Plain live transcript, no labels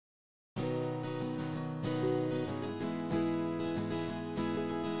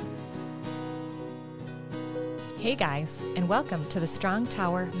Hey guys, and welcome to the Strong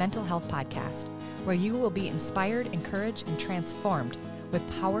Tower Mental Health Podcast, where you will be inspired, encouraged, and transformed with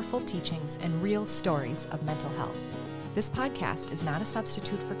powerful teachings and real stories of mental health. This podcast is not a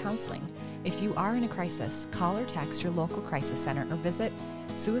substitute for counseling. If you are in a crisis, call or text your local crisis center or visit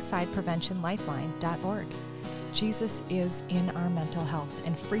suicidepreventionlifeline.org. Jesus is in our mental health,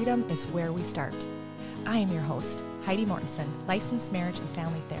 and freedom is where we start. I am your host, Heidi Mortensen, licensed marriage and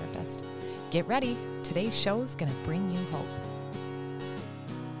family therapist. Get ready. Today's show is going to bring you hope.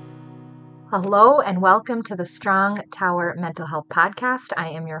 Hello and welcome to the Strong Tower Mental Health Podcast. I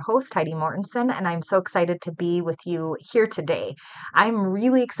am your host, Heidi Mortensen, and I'm so excited to be with you here today. I'm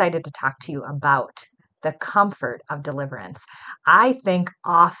really excited to talk to you about the comfort of deliverance. I think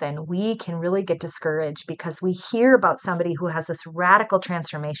often we can really get discouraged because we hear about somebody who has this radical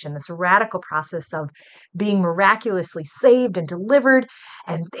transformation, this radical process of being miraculously saved and delivered,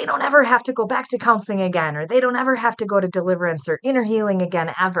 and they don't ever have to go back to counseling again, or they don't ever have to go to deliverance or inner healing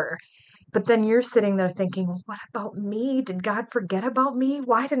again ever. But then you're sitting there thinking, what about me? Did God forget about me?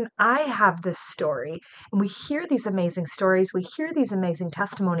 Why didn't I have this story? And we hear these amazing stories, we hear these amazing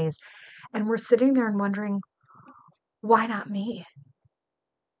testimonies, and we're sitting there and wondering, why not me?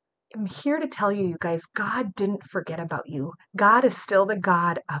 I'm here to tell you, you guys, God didn't forget about you. God is still the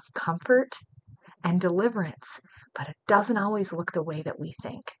God of comfort and deliverance, but it doesn't always look the way that we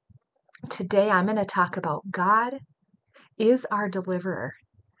think. Today, I'm going to talk about God is our deliverer,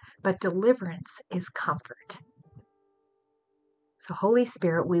 but deliverance is comfort. So Holy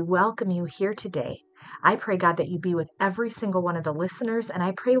Spirit, we welcome you here today. I pray, God, that you be with every single one of the listeners. And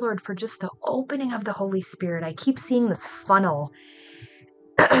I pray, Lord, for just the opening of the Holy Spirit. I keep seeing this funnel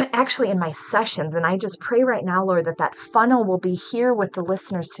actually in my sessions. And I just pray right now, Lord, that funnel will be here with the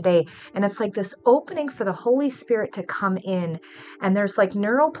listeners today. And it's like this opening for the Holy Spirit to come in. And there's like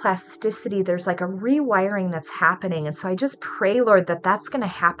neuroplasticity. There's like a rewiring that's happening. And so I just pray, Lord, that that's going to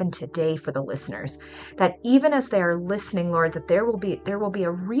happen today for the listeners. That even as they are listening, Lord, that there will be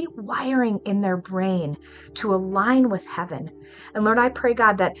a rewiring in their brain to align with heaven. And Lord, I pray,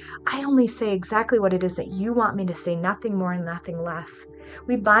 God, that I only say exactly what it is that you want me to say, nothing more and nothing less.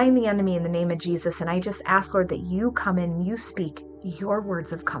 We bind the enemy in the name of Jesus, and I just ask, Lord, that you come in and you speak your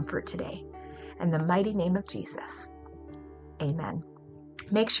words of comfort today. In the mighty name of Jesus, amen.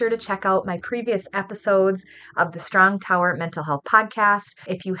 Make sure to check out my previous episodes of the Strong Tower Mental Health Podcast.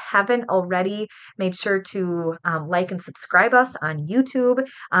 If you haven't already, make sure to like and subscribe us on YouTube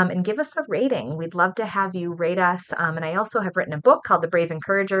and give us a rating. We'd love to have you rate us. And I also have written a book called The Brave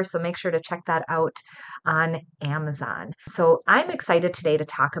Encourager, so make sure to check that out on Amazon. So I'm excited today to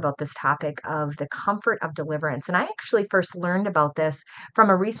talk about this topic of the comfort of deliverance. And I actually first learned about this from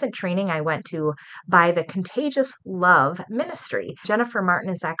a recent training I went to by the Contagious Love Ministry. Jennifer Martin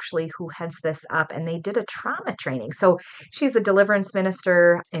is actually who heads this up, and they did a trauma training. So she's a deliverance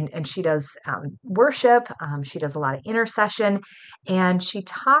minister, and she does worship. She does a lot of intercession, and she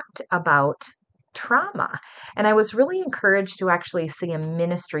talked about trauma. And I was really encouraged to actually see a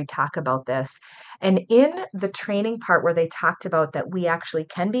ministry talk about this. And in the training part where they talked about that we actually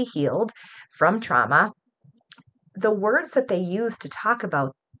can be healed from trauma, the words that they used to talk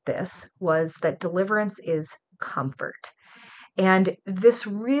about this was that deliverance is comfort. And this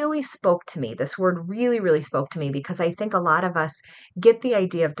really spoke to me. This word really, really spoke to me because I think a lot of us get the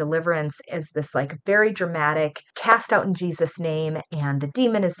idea of deliverance as this like very dramatic, cast out in Jesus' name, and the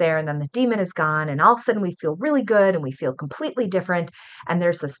demon is there, and then the demon is gone, and all of a sudden we feel really good and we feel completely different, and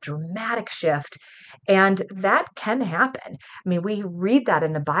there's this dramatic shift. And that can happen. I mean, we read that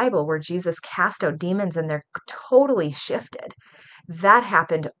in the Bible where Jesus cast out demons and they're totally shifted. That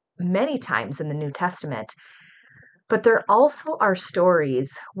happened many times in the New Testament. But there also are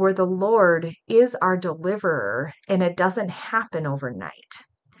stories where the Lord is our deliverer, and it doesn't happen overnight.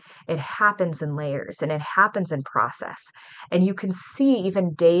 It happens in layers, and it happens in process. And you can see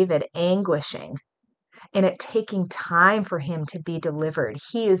even David anguishing and it taking time for him to be delivered.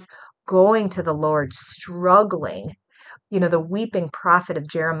 He is going to the Lord, struggling. You know, the weeping prophet of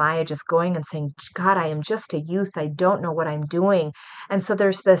Jeremiah just going and saying, God, I am just a youth. I don't know what I'm doing. And so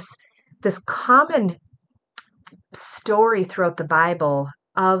there's this common story throughout the Bible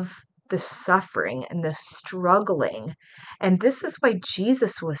of the suffering and the struggling. And this is why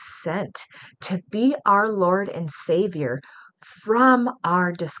Jesus was sent to be our Lord and Savior from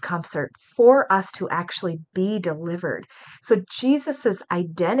our discomfort, for us to actually be delivered. So Jesus's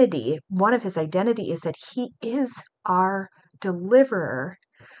identity, one of his identity is that he is our deliverer,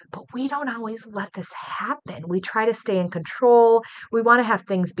 But we don't always let this happen. We try to stay in control. We want to have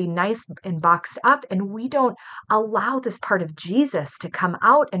things be nice and boxed up, and we don't allow this part of Jesus to come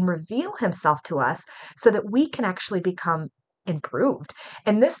out and reveal himself to us so that we can actually become improved.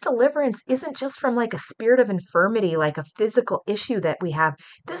 And this deliverance isn't just from like a spirit of infirmity, like a physical issue that we have.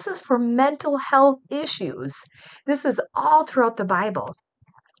 This is for mental health issues. This is all throughout the Bible.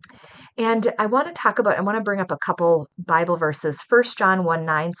 And I want to bring up a couple Bible verses. 1 John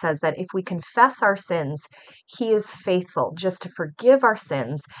 1:9 says that if we confess our sins, he is faithful just to forgive our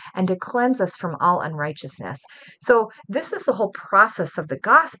sins and to cleanse us from all unrighteousness. So this is the whole process of the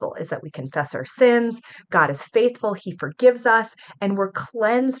gospel, is that we confess our sins, God is faithful, he forgives us, and we're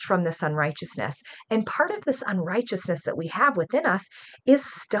cleansed from this unrighteousness. And part of this unrighteousness that we have within us is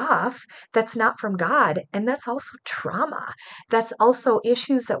stuff that's not from God, and that's also trauma. That's also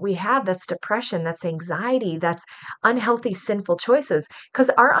issues that we have. That's depression, that's anxiety, that's unhealthy, sinful choices.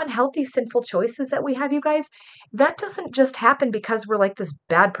 Because our unhealthy, sinful choices that we have, you guys, that doesn't just happen because we're like this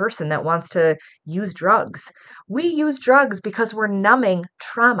bad person that wants to use drugs. We use drugs because we're numbing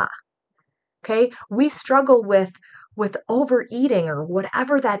trauma. Okay. We struggle with overeating or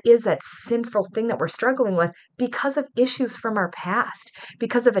whatever that is, that sinful thing that we're struggling with because of issues from our past,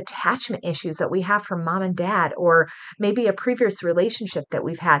 because of attachment issues that we have from mom and dad, or maybe a previous relationship that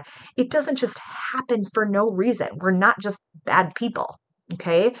we've had. It doesn't just happen for no reason. We're not just bad people.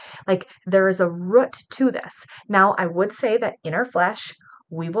 Okay. Like there is a root to this. Now, I would say that in our flesh,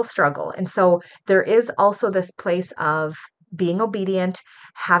 we will struggle. And so there is also this place of being obedient,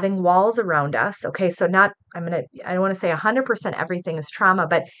 having walls around us. Okay, so I don't want to say 100% everything is trauma,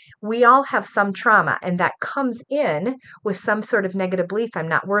 but we all have some trauma, and that comes in with some sort of negative belief. I'm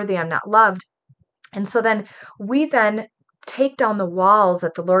not worthy, I'm not loved. And so then we take down the walls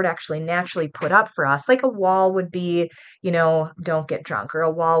that the Lord actually naturally put up for us. Like a wall would be, don't get drunk, or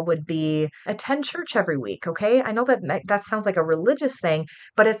a wall would be attend church every week. Okay. I know that sounds like a religious thing,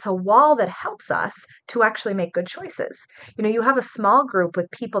 but it's a wall that helps us to actually make good choices. You have a small group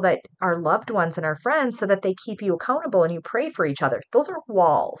with people that are loved ones and are friends so that they keep you accountable and you pray for each other. Those are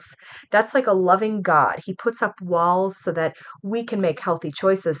walls. That's like a loving God. He puts up walls so that we can make healthy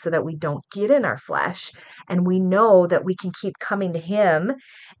choices, so that we don't get in our flesh, and we know that we can keep coming to him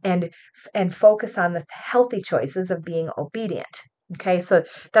and focus on the healthy choices of being obedient. Okay, so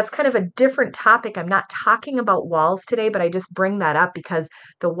that's kind of a different topic. I'm not talking about walls today, but I just bring that up because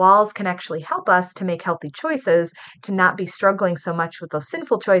the walls can actually help us to make healthy choices, to not be struggling so much with those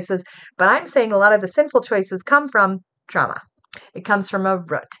sinful choices. But I'm saying a lot of the sinful choices come from trauma. It comes from a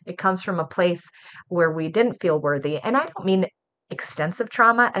root. It comes from a place where we didn't feel worthy. And I don't mean extensive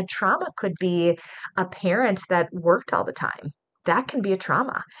trauma. A trauma could be a parent that worked all the time. That can be a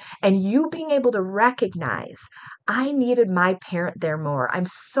trauma. And you being able to recognize, I needed my parent there more. I'm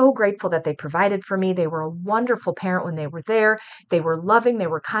so grateful that they provided for me. They were a wonderful parent when they were there. They were loving, they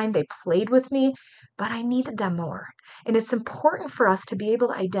were kind, they played with me, but I needed them more. And it's important for us to be able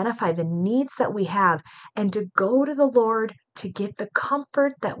to identify the needs that we have and to go to the Lord to get the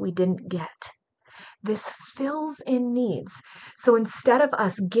comfort that we didn't get. This fills in needs. So instead of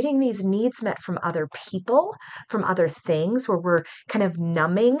us getting these needs met from other people, from other things, where we're kind of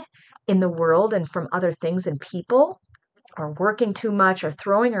numbing in the world and from other things and people, or working too much, or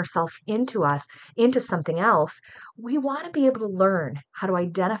throwing ourselves into something else, we want to be able to learn how to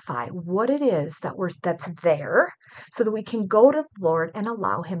identify what it is that's there, so that we can go to the Lord and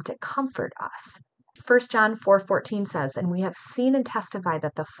allow him to comfort us. 1 John 4:14 says, and we have seen and testified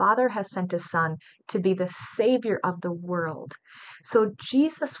that the Father has sent his Son to be the Savior of the world. So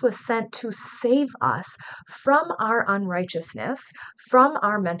Jesus was sent to save us from our unrighteousness, from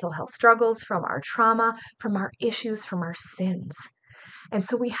our mental health struggles, from our trauma, from our issues, from our sins. And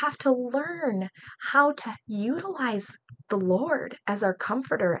so we have to learn how to utilize the Lord as our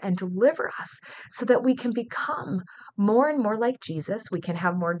comforter and deliver us, so that we can become more and more like Jesus. We can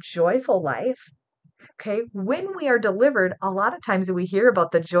have more joyful life. Okay, when we are delivered, a lot of times we hear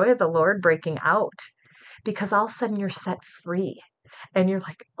about the joy of the Lord breaking out, because all of a sudden you're set free and you're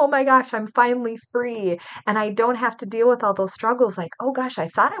like, oh my gosh, I'm finally free. And I don't have to deal with all those struggles like, oh gosh, I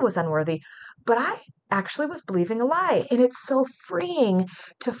thought I was unworthy, but I actually was believing a lie. And it's so freeing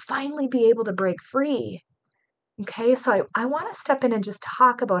to finally be able to break free. Okay, so I want to step in and just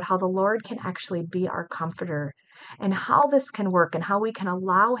talk about how the Lord can actually be our comforter, and how this can work, and how we can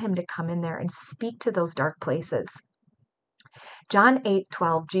allow him to come in there and speak to those dark places. John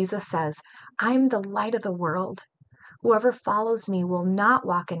 8:12, Jesus says, I'm the light of the world. Whoever follows me will not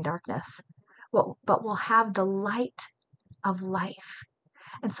walk in darkness, but will have the light of life.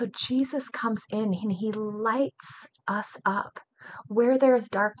 And so Jesus comes in and he lights us up. Where there is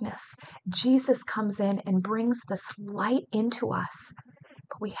darkness, Jesus comes in and brings this light into us.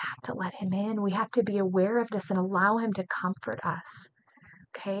 But we have to let him in. We have to be aware of this and allow him to comfort us.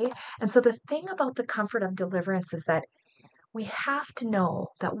 Okay? And so the thing about the comfort of deliverance is that we have to know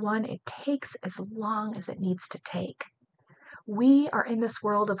that one, it takes as long as it needs to take. We are in this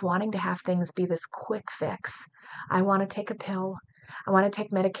world of wanting to have things be this quick fix. I want to take a pill. I want to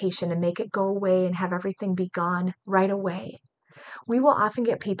take medication and make it go away and have everything be gone right away. We will often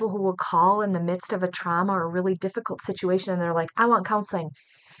get people who will call in the midst of a trauma or a really difficult situation and they're like, I want counseling.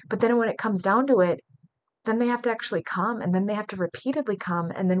 But then when it comes down to it, then they have to actually come and then they have to repeatedly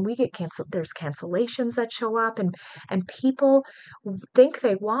come and then we get canceled. There's cancellations that show up and people think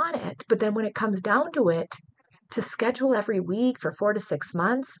they want it. But then when it comes down to it, to schedule every week for 4 to 6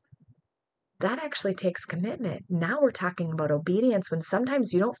 months, that actually takes commitment. Now we're talking about obedience when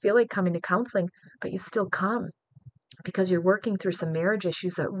sometimes you don't feel like coming to counseling, but you still come because you're working through some marriage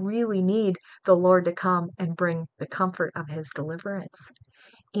issues that really need the Lord to come and bring the comfort of his deliverance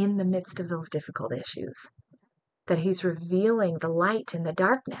in the midst of those difficult issues. That he's revealing the light in the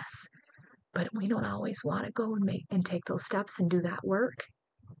darkness, but we don't always want to go and take those steps and do that work.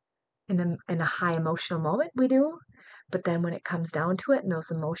 In a high emotional moment, we do. But then when it comes down to it and those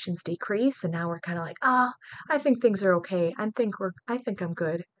emotions decrease and now we're kind of like, I think things are okay. I think I'm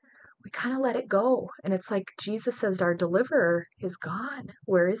good. We kind of let it go. And it's like Jesus says our deliverer is gone.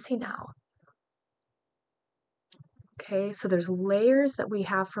 Where is he now? Okay, so there's layers that we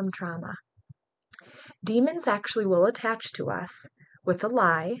have from trauma. Demons actually will attach to us with a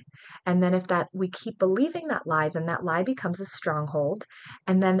lie. And then if we keep believing that lie, then that lie becomes a stronghold.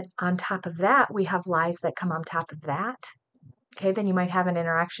 And then on top of that, we have lies that come on top of that. Okay, then you might have an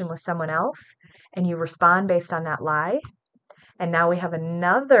interaction with someone else and you respond based on that lie. And now we have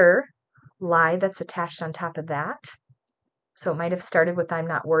another lie that's attached on top of that. So it might have started with I'm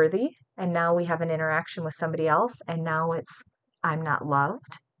not worthy. And now we have an interaction with somebody else. And now it's I'm not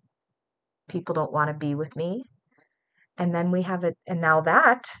loved. People don't want to be with me. And then we have it. And now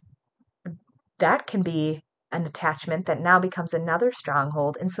that can be an attachment that now becomes another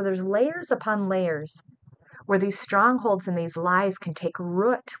stronghold. And so there's layers upon layers where these strongholds and these lies can take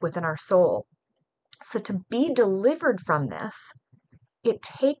root within our soul. So to be delivered from this, it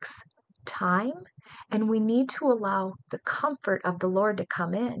takes time, and we need to allow the comfort of the Lord to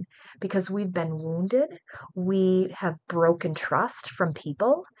come in because we've been wounded. We have broken trust from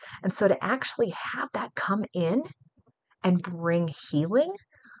people. And so to actually have that come in and bring healing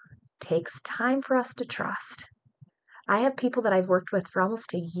takes time for us to trust. I have people that I've worked with for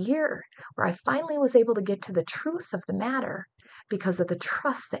almost a year where I finally was able to get to the truth of the matter because of the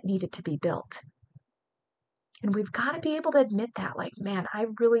trust that needed to be built. And we've got to be able to admit that, like, man,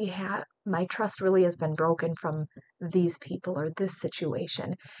 my trust really has been broken from these people or this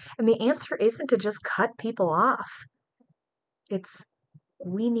situation. And the answer isn't to just cut people off.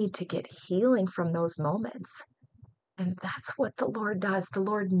 We need to get healing from those moments. And that's what the Lord does. The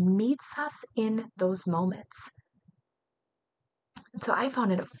Lord meets us in those moments. And so I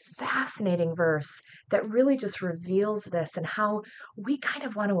found it a fascinating verse that really just reveals this and how we kind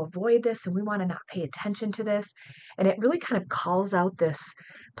of want to avoid this and we want to not pay attention to this. And it really kind of calls out this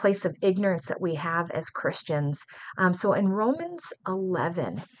place of ignorance that we have as Christians. So in Romans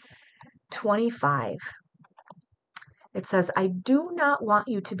 11:25, it says, I do not want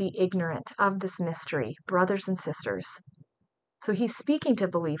you to be ignorant of this mystery, brothers and sisters. So he's speaking to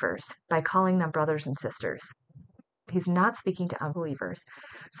believers by calling them brothers and sisters. He's not speaking to unbelievers.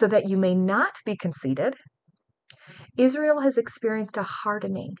 So that you may not be conceited, Israel has experienced a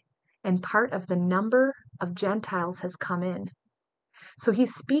hardening, and part of the number of Gentiles has come in. So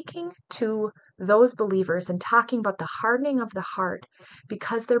he's speaking to those believers and talking about the hardening of the heart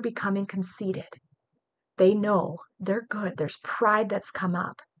because they're becoming conceited. They know they're good. There's pride that's come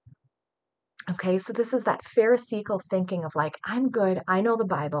up. Okay, so this is that Pharisaical thinking of like, I'm good, I know the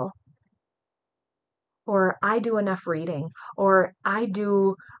Bible, or I do enough reading, or I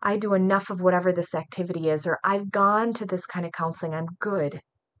do enough of whatever this activity is, or I've gone to this kind of counseling, I'm good.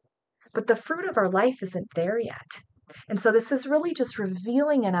 But the fruit of our life isn't there yet. And so this is really just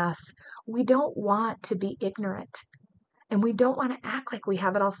revealing in us, we don't want to be ignorant, and we don't want to act like we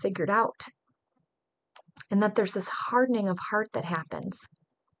have it all figured out, and that there's this hardening of heart that happens.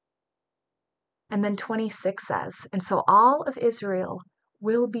 And then 26 says, and so all of Israel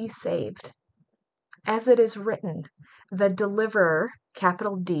will be saved. As it is written, the deliverer,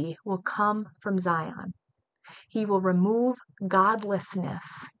 capital D, will come from Zion. He will remove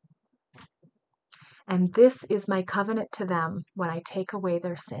godlessness. And this is my covenant to them when I take away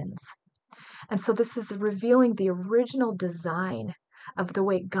their sins. And so this is revealing the original design of the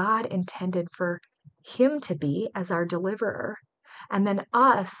way God intended for him to be as our deliverer. And then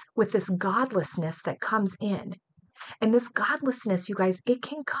us with this godlessness that comes in. And this godlessness, you guys, it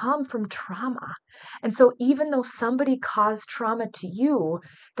can come from trauma. And so even though somebody caused trauma to you,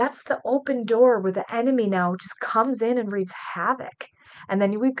 that's the open door where the enemy now just comes in and wreaks havoc. And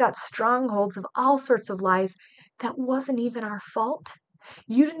then we've got strongholds of all sorts of lies that wasn't even our fault.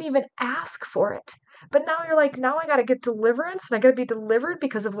 You didn't even ask for it. But now you're like, now I got to get deliverance and I got to be delivered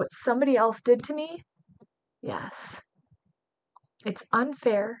because of what somebody else did to me. Yes. It's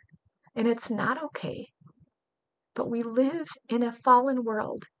unfair and it's not okay. But we live in a fallen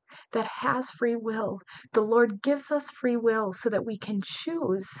world that has free will. The Lord gives us free will so that we can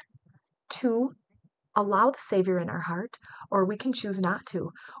choose to allow the Savior in our heart, or we can choose not to.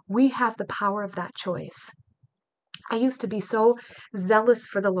 We have the power of that choice. I used to be so zealous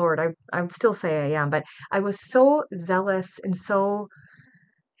for the Lord. I would still say I am, but I was so zealous and so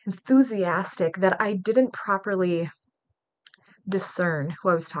enthusiastic that I didn't properly discern who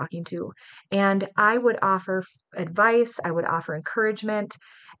I was talking to. And I would offer advice, I would offer encouragement,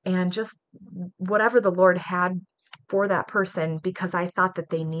 and just whatever the Lord had for that person because I thought that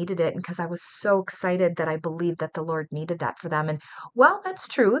they needed it and because I was so excited that I believed that the Lord needed that for them. And well, that's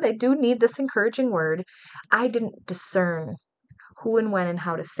true. They do need this encouraging word. I didn't discern who and when and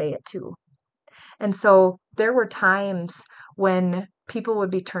how to say it to. And so there were times when people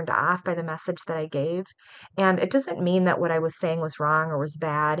would be turned off by the message that I gave. And it doesn't mean that what I was saying was wrong or was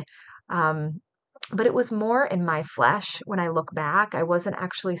bad. But it was more in my flesh when I look back. I wasn't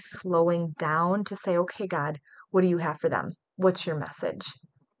actually slowing down to say, okay, God, what do you have for them? What's your message?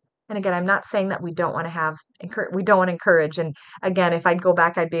 And again, I'm not saying that we don't want to we don't want to encourage. And again, if I'd go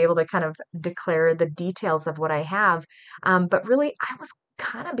back, I'd be able to kind of declare the details of what I have. But really, I was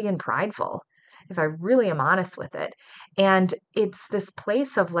kind of being prideful, if I really am honest with it. And it's this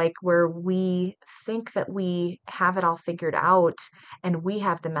place of like where we think that we have it all figured out and we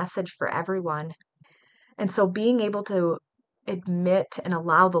have the message for everyone. And so being able to admit and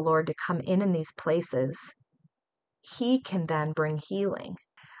allow the Lord to come in these places, he can then bring healing.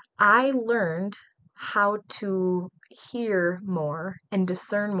 I learned how to hear more and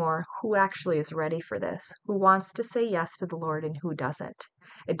discern more who actually is ready for this, who wants to say yes to the Lord and who doesn't.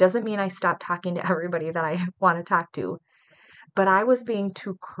 It doesn't mean I stopped talking to everybody that I want to talk to, but I was being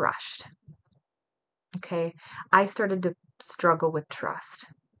too crushed. Okay. I started to struggle with trust.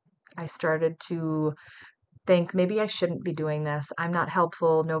 I started to think maybe I shouldn't be doing this. I'm not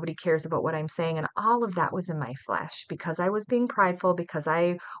helpful. Nobody cares about what I'm saying. And all of that was in my flesh because I was being prideful, because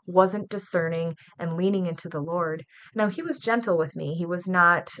I wasn't discerning and leaning into the Lord. Now, he was gentle with me. He was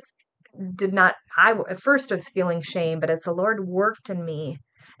not, I at first was feeling shame, but as the Lord worked in me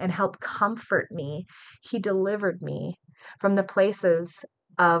and helped comfort me, he delivered me from the places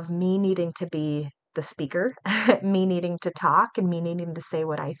of me needing to be the speaker, me needing to talk and me needing to say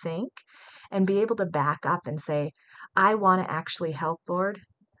what I think and be able to back up and say, I want to actually help, Lord.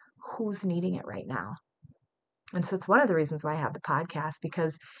 Who's needing it right now? And so it's one of the reasons why I have the podcast,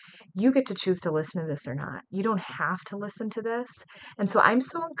 because you get to choose to listen to this or not. You don't have to listen to this. And so I'm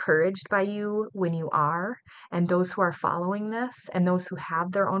so encouraged by you when you are, and those who are following this, and those who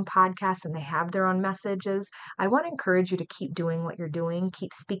have their own podcasts and they have their own messages. I want to encourage you to keep doing what you're doing,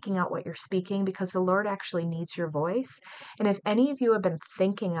 keep speaking out what you're speaking, because the Lord actually needs your voice. And if any of you have been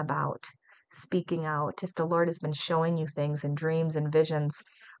thinking about speaking out, if the Lord has been showing you things in dreams and visions,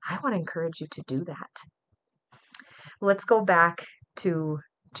 I want to encourage you to do that. Let's go back to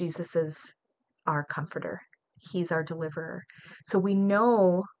Jesus is our comforter. He's our deliverer. So we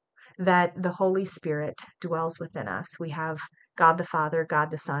know that the Holy Spirit dwells within us. We have God the Father,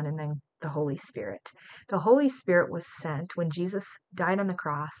 God the Son, and then the Holy Spirit. The Holy Spirit was sent when Jesus died on the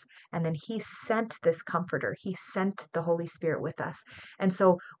cross, and then he sent this comforter. He sent the Holy Spirit with us. And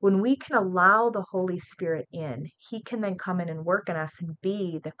so when we can allow the Holy Spirit in, he can then come in and work in us and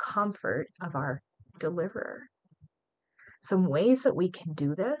be the comfort of our deliverer. Some ways that we can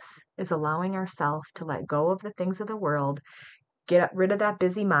do this is allowing ourselves to let go of the things of the world, get rid of that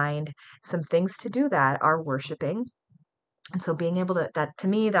busy mind. Some things to do that are worshiping. And so being able to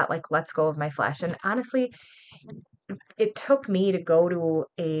me, that like lets go of my flesh. And honestly, it took me to go to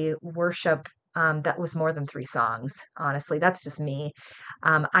a worship that was more than 3 songs. Honestly, that's just me.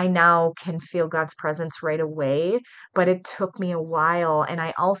 I now can feel God's presence right away, but it took me a while. And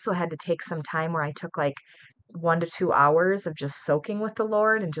I also had to take some time where I took like 1 to 2 hours of just soaking with the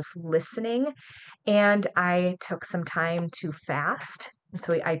Lord and just listening. And I took some time to fast. And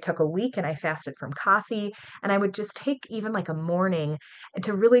so I took a week and I fasted from coffee, and I would just take even like a morning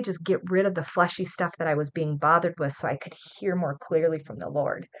to really just get rid of the fleshy stuff that I was being bothered with so I could hear more clearly from the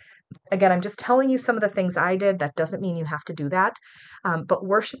Lord. Again, I'm just telling you some of the things I did. That doesn't mean you have to do that. But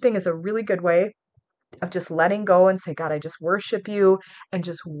worshiping is a really good way of just letting go and say, God, I just worship you, and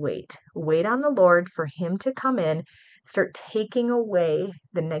just wait. Wait on the Lord for him to come in, start taking away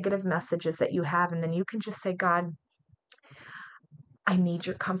the negative messages that you have. And then you can just say, God, I need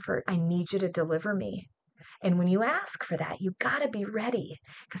your comfort. I need you to deliver me. And when you ask for that, you got to be ready,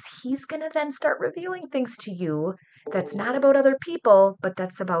 because he's going to then start revealing things to you that's not about other people, but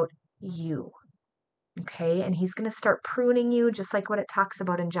that's about you. Okay, and he's going to start pruning you, just like what it talks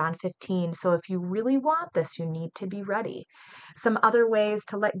about in John 15. So if you really want this, you need to be ready. Some other ways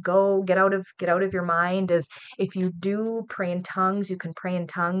to let go, get out of your mind, is if you do pray in tongues, you can pray in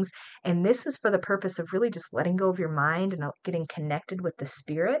tongues. And this is for the purpose of really just letting go of your mind and getting connected with the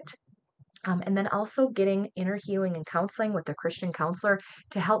Spirit. And then also getting inner healing and counseling with a Christian counselor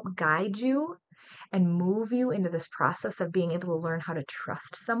to help guide you and move you into this process of being able to learn how to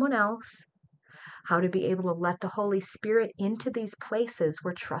trust someone else, how to be able to let the Holy Spirit into these places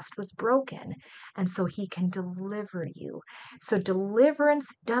where trust was broken, and so he can deliver you. So deliverance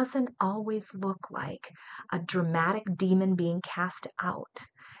doesn't always look like a dramatic demon being cast out.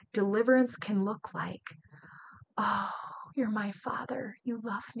 Deliverance can look like, oh, you're my father. You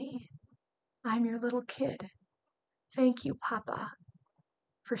love me. I'm your little kid. Thank you, Papa,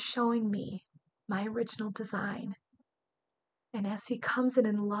 for showing me my original design. And as he comes in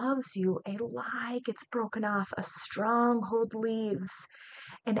and loves you, a lie gets broken off, a stronghold leaves.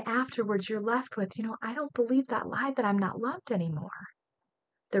 And afterwards, you're left with, I don't believe that lie that I'm not loved anymore.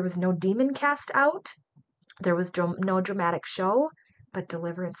 There was no demon cast out. There was no dramatic show, but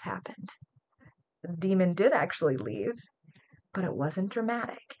deliverance happened. The demon did actually leave, but it wasn't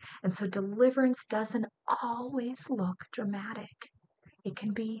dramatic. And so deliverance doesn't always look dramatic. It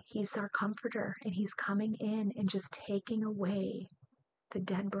can be, he's our comforter, and he's coming in and just taking away the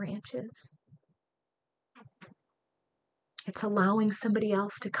dead branches. It's allowing somebody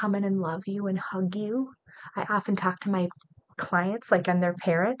else to come in and love you and hug you. I often talk to my clients like I'm their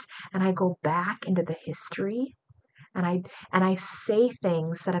parent, and I go back into the history, and I say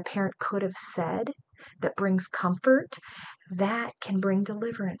things that a parent could have said that brings comfort, that can bring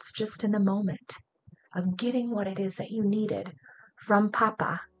deliverance just in the moment of getting what it is that you needed from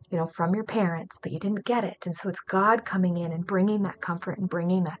Papa, from your parents, but you didn't get it. And so it's God coming in and bringing that comfort and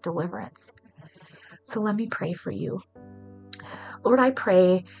bringing that deliverance. So let me pray for you. Lord, I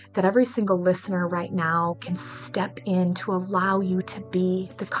pray that every single listener right now can step in to allow you to be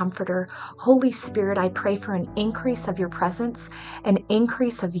the comforter. Holy Spirit, I pray for an increase of your presence, an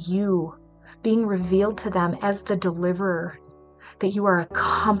increase of you being revealed to them as the deliverer, that you are a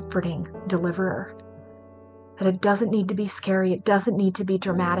comforting deliverer. That it doesn't need to be scary. It doesn't need to be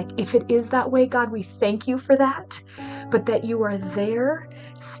dramatic. If it is that way, God, we thank you for that. But that you are there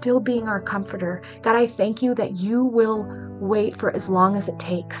still being our comforter. God, I thank you that you will wait for as long as it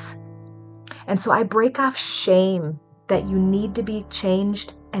takes. And so I break off shame that you need to be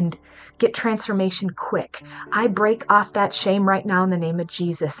changed and get transformation quick. I break off that shame right now in the name of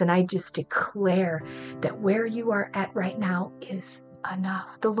Jesus. And I just declare that where you are at right now is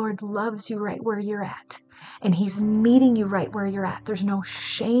enough. The Lord loves you right where you're at. And he's meeting you right where you're at. There's no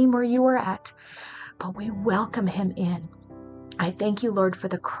shame where you are at, but we welcome him in. I thank you, Lord, for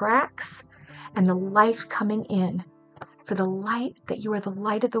the cracks and the life coming in, for the light, that you are the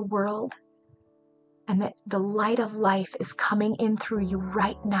light of the world, and that the light of life is coming in through you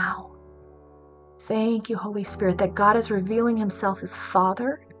right now. Thank you, Holy Spirit, that God is revealing himself as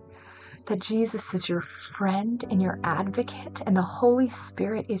Father, that Jesus is your friend and your advocate, and the Holy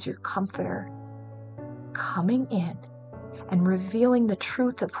Spirit is your comforter, coming in and revealing the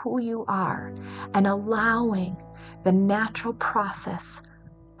truth of who you are and allowing the natural process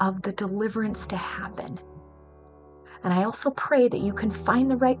of the deliverance to happen. And I also pray that you can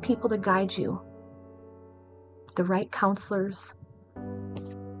find the right people to guide you, the right counselors,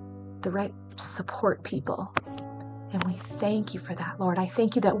 the right support people. And we thank you for that, Lord. I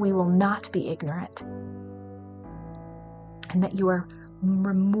thank you that we will not be ignorant and that you are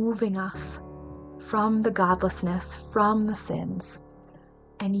removing us from the godlessness, from the sins,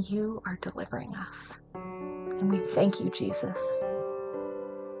 and you are delivering us. And we thank you, Jesus,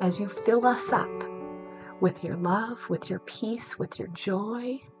 as you fill us up with your love, with your peace, with your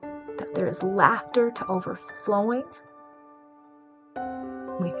joy, that there is laughter to overflowing.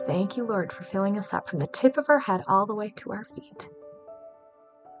 We thank you, Lord, for filling us up from the tip of our head all the way to our feet.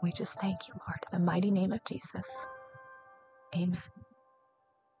 We just thank you, Lord, in the mighty name of Jesus. Amen.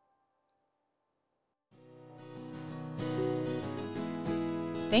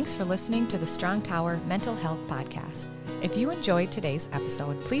 Thanks for listening to the Strong Tower Mental Health Podcast. If you enjoyed today's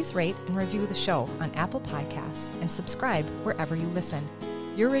episode, please rate and review the show on Apple Podcasts and subscribe wherever you listen.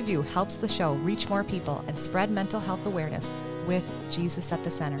 Your review helps the show reach more people and spread mental health awareness with Jesus at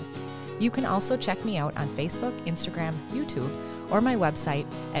the center. You can also check me out on Facebook, Instagram, YouTube, or my website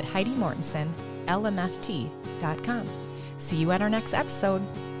at HeidiMortensonLMFT.com. See you at our next episode.